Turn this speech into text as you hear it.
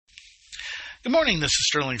Good morning, this is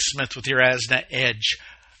Sterling Smith with your Asna Edge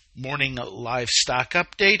morning livestock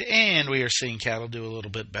update, and we are seeing cattle do a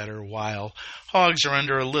little bit better while hogs are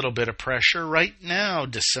under a little bit of pressure. Right now,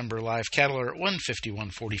 December live cattle are at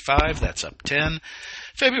 151.45, that's up 10.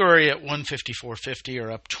 February at 154.50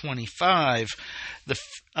 are up 25. The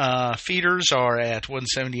feeders are at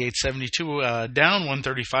 178.72, down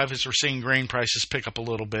 135 as we're seeing grain prices pick up a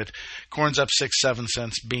little bit. Corn's up 6-7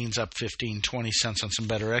 cents, beans up 15-20 cents on some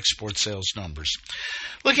better export sales numbers.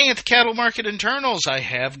 Looking at the cattle market internals, I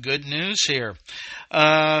have good news here.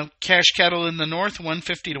 Cash cattle in the north,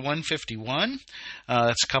 150 to 151.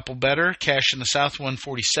 That's a couple better. Cash in the south,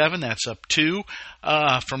 147. That's up 2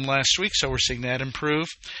 from last week, so we're seeing that improve.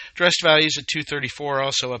 Dressed values at 234,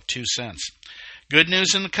 also up 2 cents. Good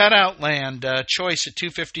news in the cutout land. Choice at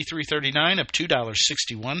 253.39, up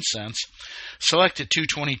 $2.61. Select at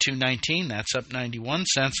 222.19, that's up 91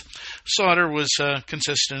 cents. Slaughter was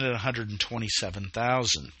consistent at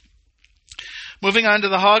 127,000. Moving on to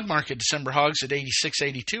the hog market, December hogs at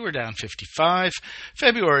 86.82 are down 55.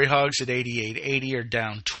 February hogs at 88.80 are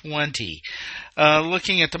down 20.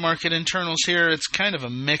 Looking at the market internals here, it's kind of a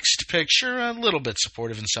mixed picture, a little bit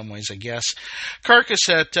supportive in some ways, I guess. Carcass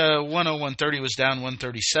at 101.30 was down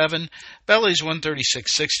 137. Bellies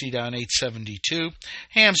 136.60 down 8.72.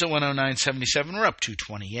 Hams at 109.77 were up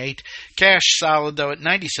 2.28. Cash solid though at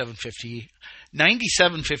 97.50.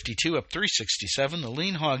 97.52 up 3.67. The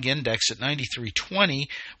lean hog index at 93.20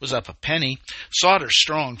 was up a penny. Slaughter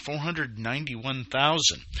strong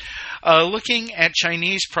 491,000. Looking at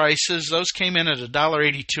Chinese prices, those came in at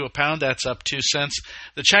 $1.82 a pound. That's up 2 cents.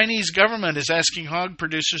 The Chinese government is asking hog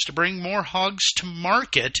producers to bring more hogs to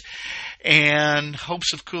market in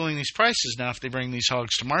hopes of cooling these prices. Now, if they bring these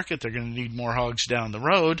hogs to market, they're going to need more hogs down the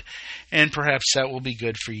road, and perhaps that will be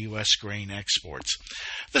good for U.S. grain exports.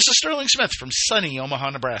 This is Sterling Smith from sunny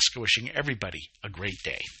Omaha, Nebraska, wishing everybody a great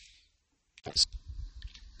day.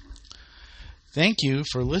 Thank you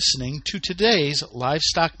for listening to today's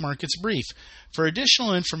Livestock Markets Brief. For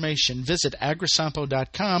additional information, visit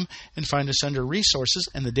agrisampo.com and find us under Resources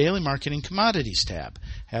and the Daily Marketing Commodities tab.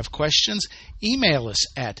 Have questions? Email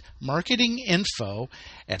us at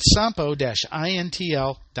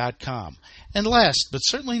marketinginfo@sampo-intl.com. And last, but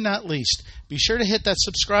certainly not least, be sure to hit that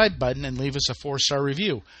subscribe button and leave us a 4-star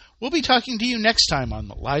review. We'll be talking to you next time on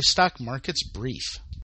the Livestock Markets Brief.